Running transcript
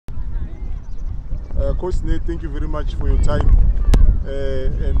Coach Sneth, thank you very much for your time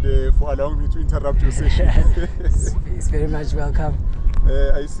and for allowing me to interrupt your session. It's very much welcome.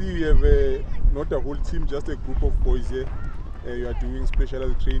 I see you have not a whole team, just a group of boys here. You are doing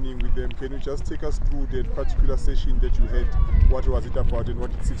specialized training with them. Can you just take us through that particular session that you had? What was it about and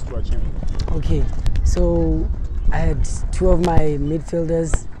what it seeks to achieve? Okay, so I had two of my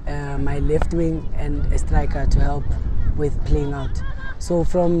midfielders, my left wing and a striker to help with playing out. So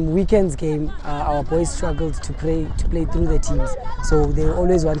from weekend's game, our boys struggled to play through the teams. So they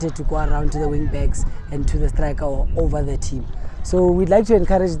always wanted to go around to the wing backs and to the striker or over the team. So we'd like to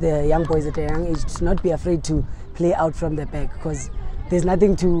encourage the young boys at a young age to not be afraid to play out from the back, because there's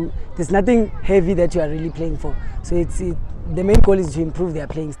nothing heavy that you are really playing for. So the main goal is to improve their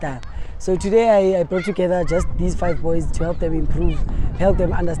playing style. So today I brought together just these 5 boys to help them improve, help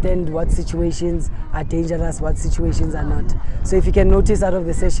them understand what situations are dangerous, what situations are not. So if you can notice, out of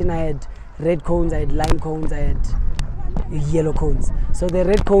the session I had red cones, I had lime cones, I had yellow cones. So the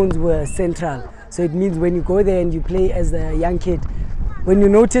red cones were central. So it means when you go there and you play as a young kid, when you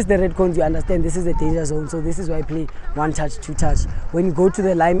notice the red cones, you understand this is a danger zone. So this is why I play 1 touch, 2 touch. When you go to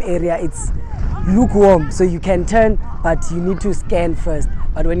the lime area, it's lukewarm. So you can turn, but you need to scan first.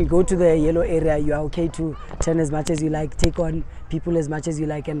 But when you go to the yellow area, you are okay to turn as much as you like, take on people as much as you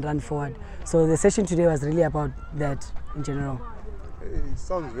like and run forward. So the session today was really about that in general. It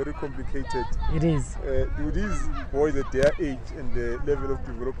sounds very complicated. It is. Do these boys at their age and the level of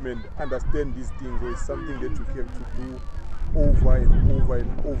development understand these things, or is something that you have to do over and over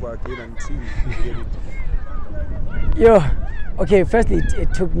and over again until you get it? Okay, firstly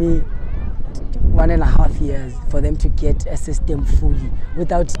it took me 1.5 years for them to get a system fully,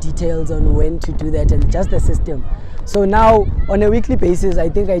 without details on when to do that, and just the system. So now on a weekly basis, I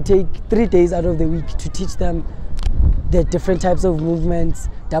think I take 3 days out of the week to teach them the different types of movements,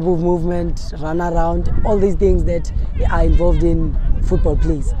 double movement, run around, all these things that are involved in football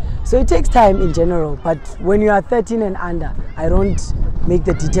plays. So it takes time in general, but when you are 13 and under, I don't make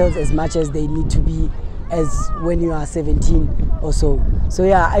the details as much as they need to be as when you are 17 or so. So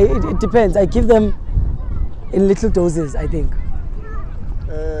yeah, it depends. I give them in little doses, I think.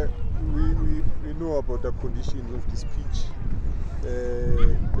 We know about the conditions of this pitch,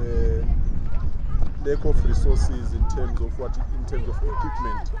 the lack of resources in terms of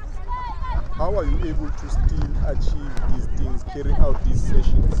equipment. How are you able to still achieve these things, carrying out these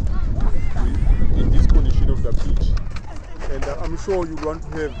sessions in this condition of the pitch? And I'm sure you want to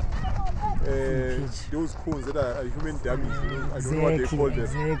have those cones that are human dummies. I don't know what they call them.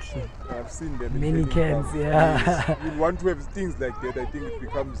 Exactly. I've seen them. Many cans, yeah. Yes. You want to have things like that. I think it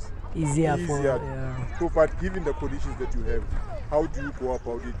becomes easier. So, but given the conditions that you have, how do you go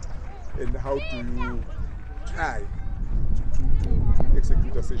about it? And how do you try to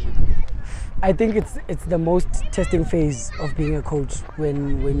execute a session? I think it's the most testing phase of being a coach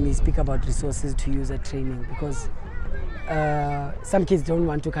when we speak about resources to use at training, because some kids don't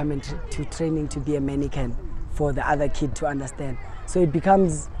want to come into training to be a mannequin for the other kid to understand. So it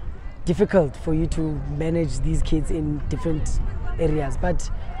becomes difficult for you to manage these kids in different areas. But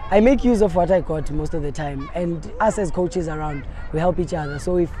I make use of what I got most of the time, and us as coaches around, we help each other.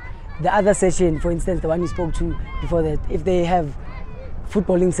 So if the other session, for instance, the one you spoke to before that, if they have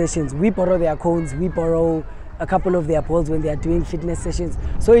footballing sessions, we borrow their cones, we borrow a couple of their balls when they are doing fitness sessions.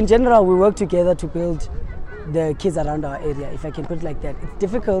 So in general, we work together to build the kids around our area, if I can put it like that. It's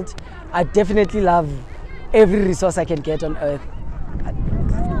difficult. I definitely love every resource I can get on earth. I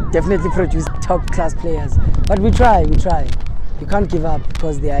definitely produce top class players. But we try. You can't give up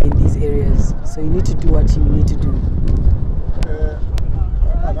because they are in these areas. So you need to do what you need to do.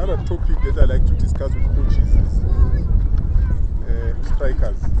 Another topic that I like to discuss with coaches is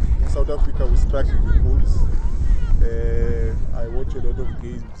strikers. In South Africa, we struggle with goals. I watch a lot of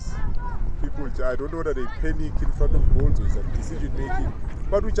games. People, I don't know whether they panic in front of goals or some decision making,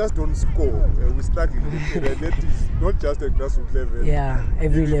 but we just don't score. We struggle with it. And that is not just at grassroots level. Yeah,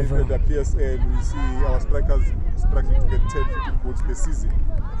 every level. At the PSL, we see our strikers struggling to get 10, 15 goals per season.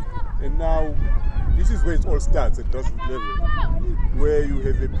 And now, this is where it all starts at grassroots level, where you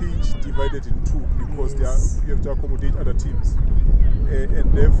have a pitch divided in two because you have to accommodate other teams.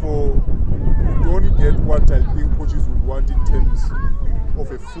 And therefore, you don't get what I think coaches would want in terms of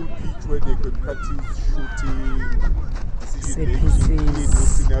a full pitch where they can practice shooting, decision making, those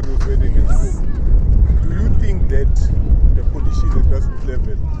scenarios where they can score. Do you think that the conditions at grassroots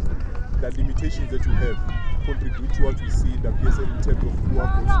level, the limitations that you have, contribute to what we see in the PSL in terms of poor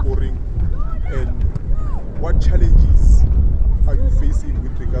goal scoring? And what challenges are you facing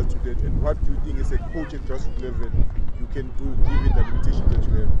with regards to that? And what do you think as a coach at grassroots level you can do given the limitations that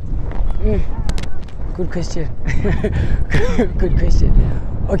you have? Good question. Good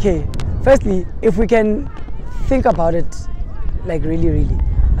question. Okay, firstly, if we can think about it like really,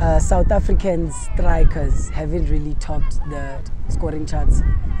 South African strikers haven't really topped the scoring charts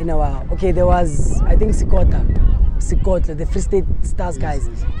in a while. Okay, there was, I think, Sikota, the Free State Stars guys.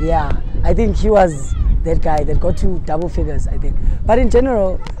 Yeah, I think he was that guy that got to double figures, I think. But in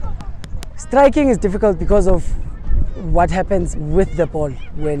general, striking is difficult because of what happens with the ball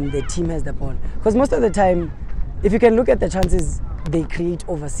when the team has the ball. Because most of the time, if you can look at the chances they create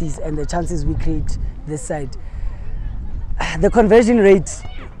overseas and the chances we create this side, the conversion rate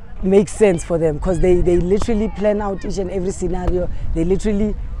makes sense for them because they literally plan out each and every scenario. They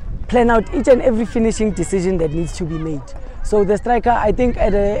literally plan out each and every finishing decision that needs to be made. So the striker, I think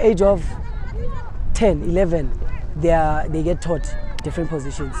at the age of 10, 11, they get taught different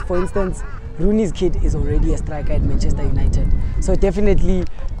positions. For instance, Rooney's kid is already a striker at Manchester United. So definitely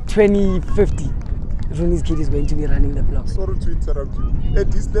 2050, Rooney's kid is going to be running the block. Sorry to interrupt you.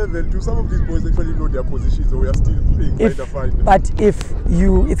 At this level, do some of these boys actually know their positions, or we are still playing by the find? But if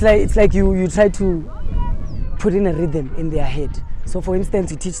you, it's like you try to put in a rhythm in their head. So for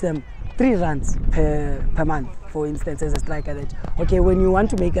instance, you teach them 3 runs per month, for instance, as a striker, that, okay, when you want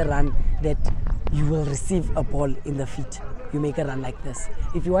to make a run that you will receive a ball in the feet, you make a run like this.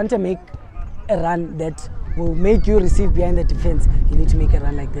 If you want to make a run that will make you receive behind the defense, you need to make a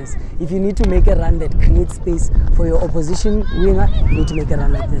run like this. If you need to make a run that creates space for your opposition winger, you need to make a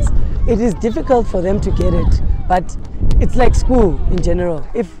run like this. It is difficult for them to get it, but it's like school in general.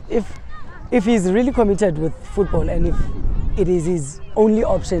 If he's really committed with football and if it is his only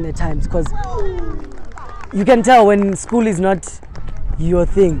option at times, because you can tell when school is not your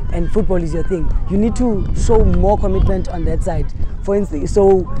thing and football is your thing, you need to show more commitment on that side. For instance,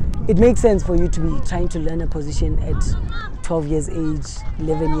 so it makes sense for you to be trying to learn a position at 12 years age,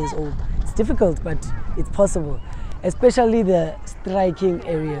 11 years old. It's difficult, but it's possible, especially the striking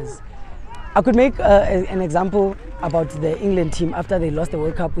areas. I could make an example about the England team after they lost the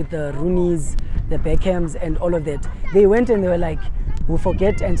World Cup with the Rooneys, the Beckhams and all of that. They went and they were like, we'll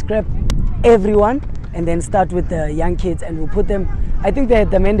forget and scrap everyone and then start with the young kids and we'll put them, I think they had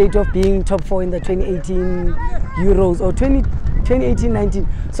the mandate of being top 4 in the 2018 Euros or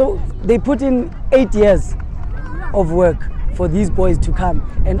 2018-19. So they put in 8 years of work for these boys to come,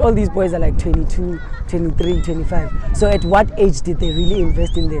 and all these boys are like 22, 23, 25. So at what age did they really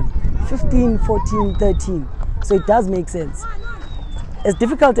invest in them? 15, 14, 13. So it does make sense. As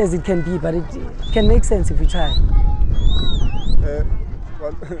difficult as it can be, but it can make sense if we try.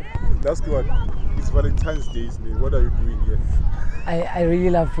 Well, last one. It's Valentine's Day, isn't it? What are you doing here? I really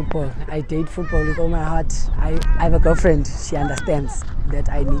love football. I date football with all my heart. I have a girlfriend. She understands that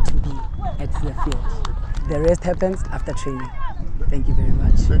I need to be at the field. The rest happens after training. Thank you very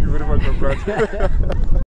much. Thank you very much, my brother.